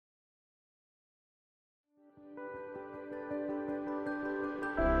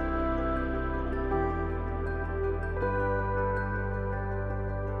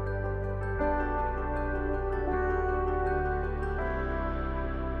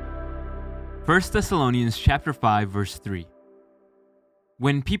1 Thessalonians chapter 5 verse 3.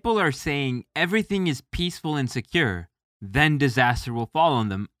 When people are saying everything is peaceful and secure, then disaster will fall on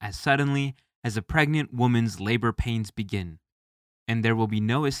them as suddenly as a pregnant woman's labor pains begin, and there will be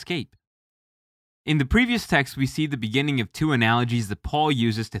no escape. In the previous text, we see the beginning of two analogies that Paul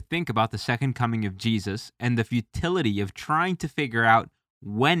uses to think about the second coming of Jesus and the futility of trying to figure out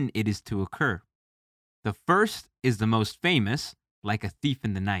when it is to occur. The first is the most famous, like a thief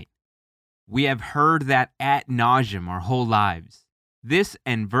in the night. We have heard that ad nauseum our whole lives. This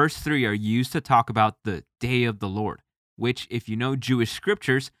and verse 3 are used to talk about the day of the Lord, which, if you know Jewish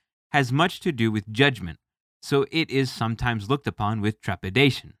scriptures, has much to do with judgment, so it is sometimes looked upon with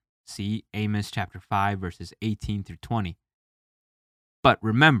trepidation. See Amos chapter 5, verses 18 through 20. But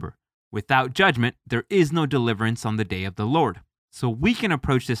remember, without judgment, there is no deliverance on the day of the Lord. So we can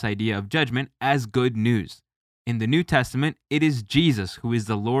approach this idea of judgment as good news. In the New Testament, it is Jesus who is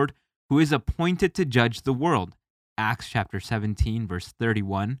the Lord who is appointed to judge the world. Acts chapter 17, verse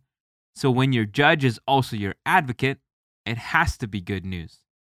 31. So when your judge is also your advocate, it has to be good news.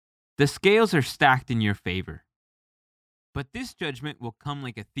 The scales are stacked in your favor. But this judgment will come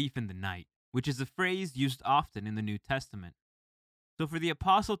like a thief in the night, which is a phrase used often in the New Testament. So for the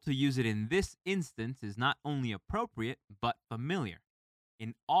apostle to use it in this instance is not only appropriate, but familiar.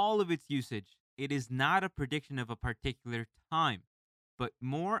 In all of its usage, it is not a prediction of a particular time, but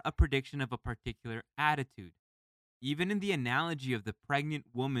more a prediction of a particular attitude. Even in the analogy of the pregnant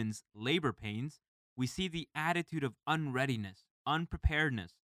woman's labor pains, we see the attitude of unreadiness,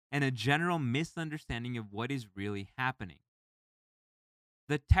 unpreparedness, and a general misunderstanding of what is really happening.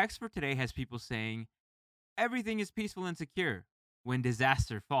 The text for today has people saying, everything is peaceful and secure when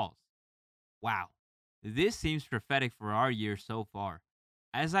disaster falls. Wow, this seems prophetic for our year so far.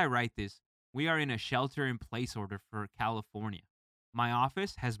 As I write this, we are in a shelter-in-place order for California. My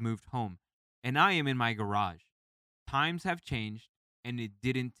office has moved home, and I am in my garage. Times have changed, and it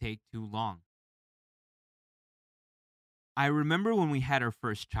didn't take too long. I remember when we had our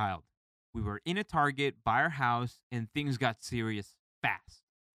first child. We were in a Target by our house, and things got serious fast.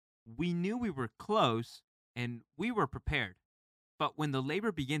 We knew we were close, and we were prepared. But when the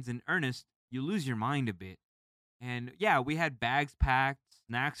labor begins in earnest, you lose your mind a bit. And yeah, we had bags packed,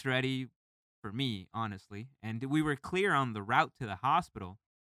 snacks ready, for me, honestly, and we were clear on the route to the hospital.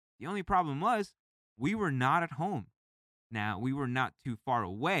 The only problem was, we were not at home. Now, we were not too far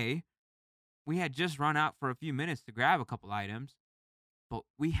away. We had just run out for a few minutes to grab a couple items, but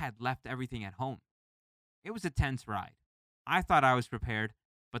we had left everything at home. It was a tense ride. I thought I was prepared,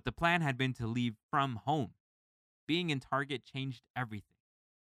 but the plan had been to leave from home. Being in Target changed everything.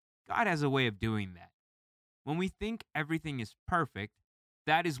 God has a way of doing that. When we think everything is perfect,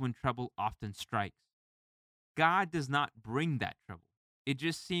 that is when trouble often strikes. God does not bring that trouble. It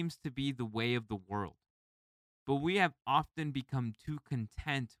just seems to be the way of the world. But we have often become too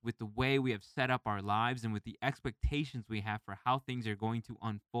content with the way we have set up our lives and with the expectations we have for how things are going to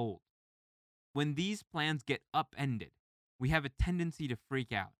unfold. When these plans get upended, we have a tendency to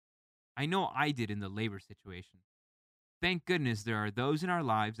freak out. I know I did in the labor situation. Thank goodness there are those in our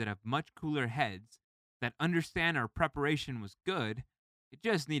lives that have much cooler heads that understand our preparation was good, it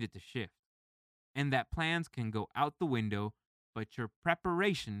just needed to shift. And that plans can go out the window, but your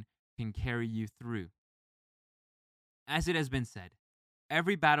preparation can carry you through. As it has been said,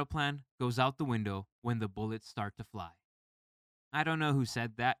 every battle plan goes out the window when the bullets start to fly. I don't know who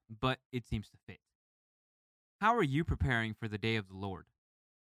said that, but it seems to fit. How are you preparing for the day of the Lord?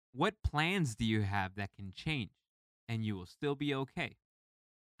 What plans do you have that can change and you will still be okay?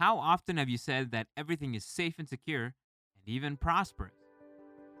 How often have you said that everything is safe and secure and even prosperous?